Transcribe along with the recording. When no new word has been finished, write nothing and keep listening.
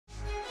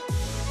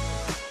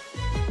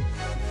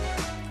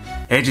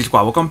Hey G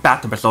Squad, welcome back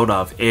to an episode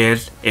of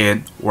Is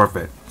It Worth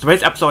It? So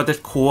today's episode is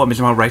cool. I'm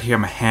missing one right here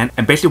in my hand,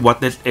 and basically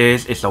what this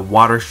is a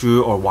water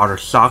shoe or water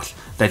socks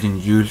that you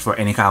can use for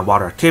any kind of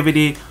water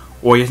activity,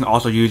 or you can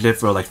also use it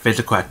for like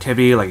physical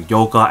activity like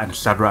yoga and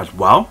etc. as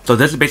well. So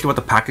this is basically what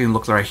the packaging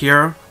looks like right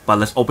here, but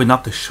let's open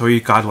up to show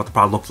you guys what the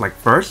product looks like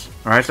first.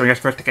 Alright, so when you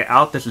guys first take it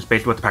out, this is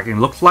basically what the packaging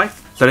looks like.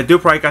 So they do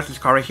provide you guys this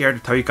card right here to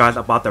tell you guys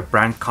about their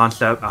brand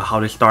concept, how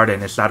they started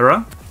and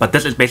etc. But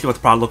this is basically what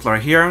the product looks like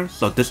right here.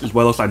 So this is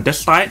what it looks like on this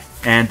side,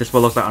 and this is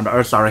what it looks like on the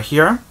other side right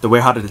here. The way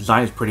how the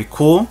design is pretty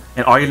cool,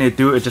 and all you need to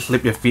do is just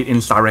slip your feet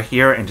inside right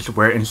here and just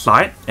wear it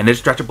inside. And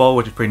it's stretchable,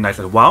 which is pretty nice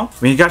as well.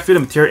 When you guys feel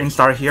the material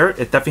inside right here,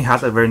 it definitely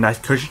has a very nice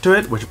cushion to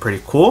it, which is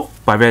pretty cool.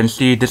 But as you can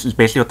see, this is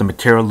basically what the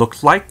material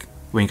looks like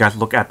when you guys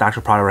look at the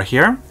actual product right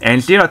here.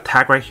 And see the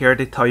tag right here,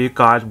 they tell you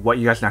guys what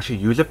you guys can actually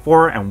use it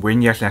for and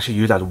when you guys can actually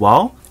use it as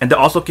well. And they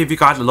also give you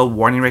guys a little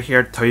warning right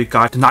here to tell you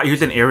guys to not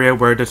use an area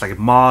where there's like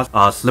moss,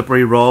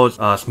 slippery roads,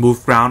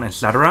 smooth ground,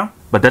 etc.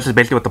 But this is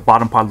basically what the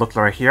bottom part looks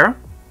like right here.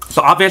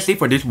 So obviously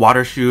for these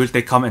water shoes,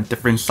 they come in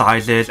different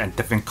sizes and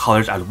different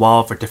colors as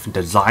well for different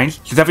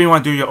designs. So definitely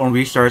want to do your own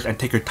research and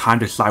take your time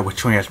to decide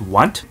which one you guys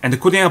want. And the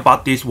cool thing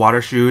about these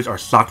water shoes or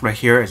socks right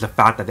here is the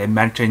fact that they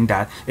mentioned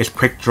that it's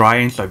quick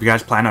drying. So if you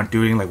guys plan on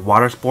doing like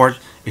water sports,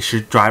 it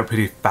should dry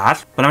pretty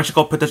fast. But I'm just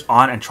gonna go put this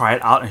on and try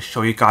it out and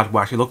show you guys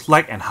what it actually looks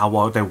like and how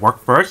well they work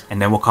first.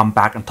 And then we'll come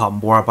back and talk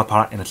more about the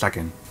product in a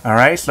second.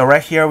 Alright, so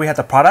right here we have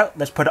the product.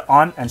 Let's put it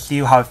on and see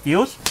how it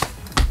feels.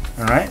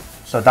 Alright,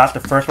 so that's the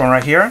first one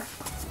right here.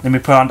 Let me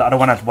put on the other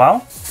one as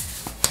well.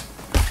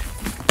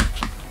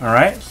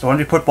 Alright, so when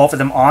we put both of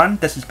them on,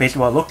 this is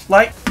basically what it looks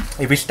like.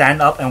 If we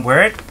stand up and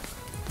wear it,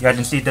 you guys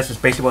can see this is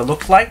basically what it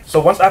looks like. So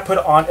once I put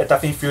it on, it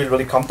definitely feels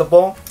really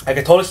comfortable. I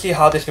can totally see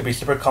how this could be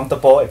super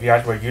comfortable if you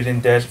guys were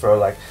using this for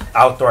like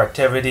outdoor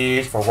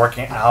activities, for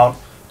working out,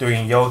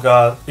 doing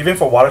yoga, even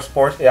for water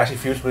sports. It actually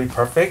feels really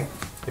perfect.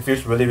 It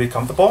feels really, really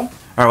comfortable.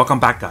 Alright, welcome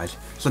back guys.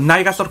 So now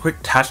you guys saw the quick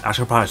test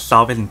actual product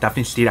itself, and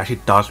definitely see it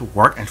actually does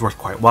work and it works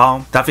quite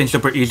well. Definitely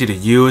super easy to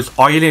use.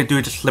 All you need to do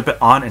is just slip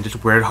it on and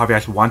just wear it however you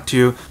guys want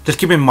to. Just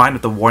keep in mind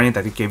with the warning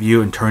that they give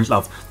you in terms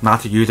of not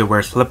to use it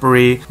where it's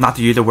slippery, not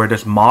to use it where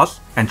there's moss,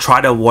 and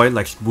try to avoid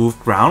like smooth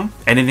ground.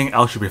 Anything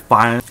else should be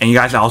fine. And you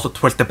guys can also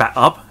twist it back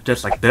up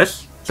just like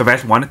this. So if you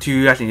guys wanted to,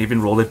 you guys can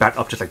even roll it back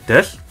up just like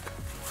this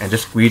and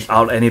just squeeze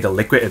out any of the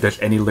liquid if there's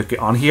any liquid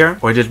on here,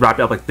 or just wrap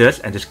it up like this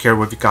and just carry it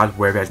with you guys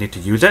wherever you guys need to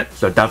use it.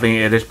 So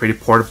definitely it is pretty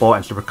portable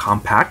and super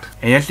compact.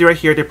 And you can see right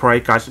here they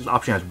provide you guys this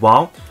option as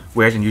well,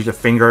 where you can use your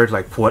fingers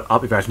like pull it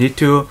up if you guys need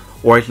to,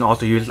 or you can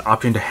also use this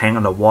option to hang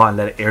on the wall and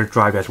let it air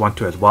dry if you guys want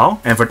to as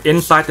well. And for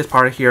inside this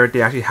part here,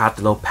 they actually have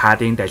the little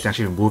padding that you can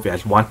actually remove if you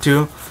guys want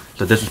to.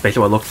 So this is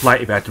basically what it looks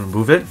like if you have to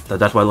remove it. So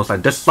that's what it looks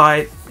like this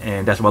side,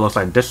 and that's what it looks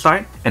like this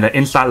side. And the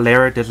inside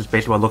layer, this is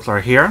basically what it looks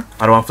like here.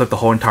 I don't want to flip the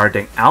whole entire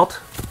thing out,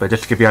 but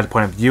just to give you guys a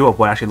point of view of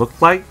what it actually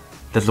looks like.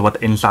 This is what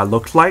the inside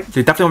looks like. So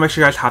you definitely want to make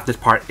sure you guys have this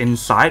part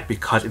inside,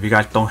 because if you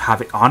guys don't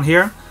have it on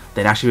here,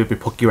 then actually it will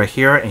be pokey right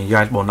here and you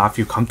guys will not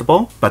feel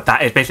comfortable. But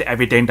that is basically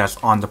everything that's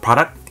on the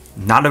product.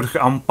 Now that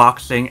we're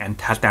unboxing and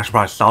testing the actual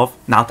product itself,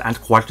 now to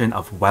answer the question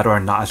of whether or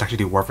not it's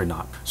actually worth it or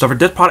not. So for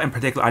this product in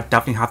particular, I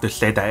definitely have to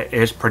say that it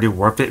is pretty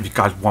worth it if you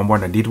guys want more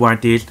than need one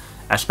of these.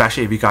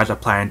 Especially if you guys are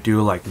planning to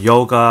do like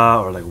yoga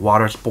or like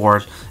water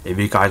sports. If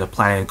you guys are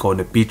planning to go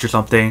to the beach or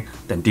something,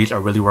 then these are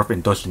really worth it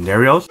in those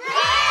scenarios.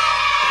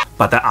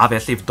 But then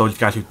obviously for those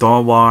guys who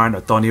don't want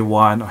or don't need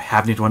one or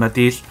have need one of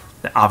these,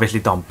 then obviously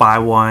don't buy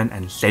one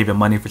and save your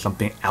money for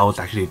something else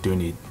actually you do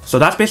need. So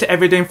that's basically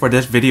everything for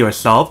this video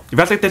itself. If you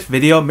guys like this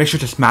video, make sure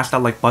to smash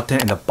that like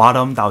button in the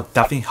bottom. That will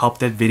definitely help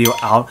this video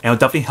out, and it will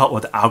definitely help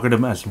with the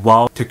algorithm as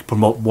well to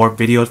promote more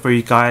videos for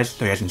you guys,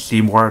 so you guys can see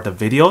more of the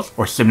videos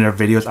or similar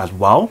videos as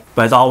well.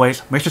 But as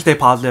always, make sure to stay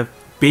positive,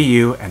 be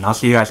you, and I'll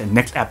see you guys in the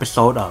next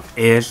episode of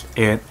Is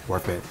It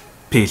Worth It?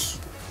 Peace.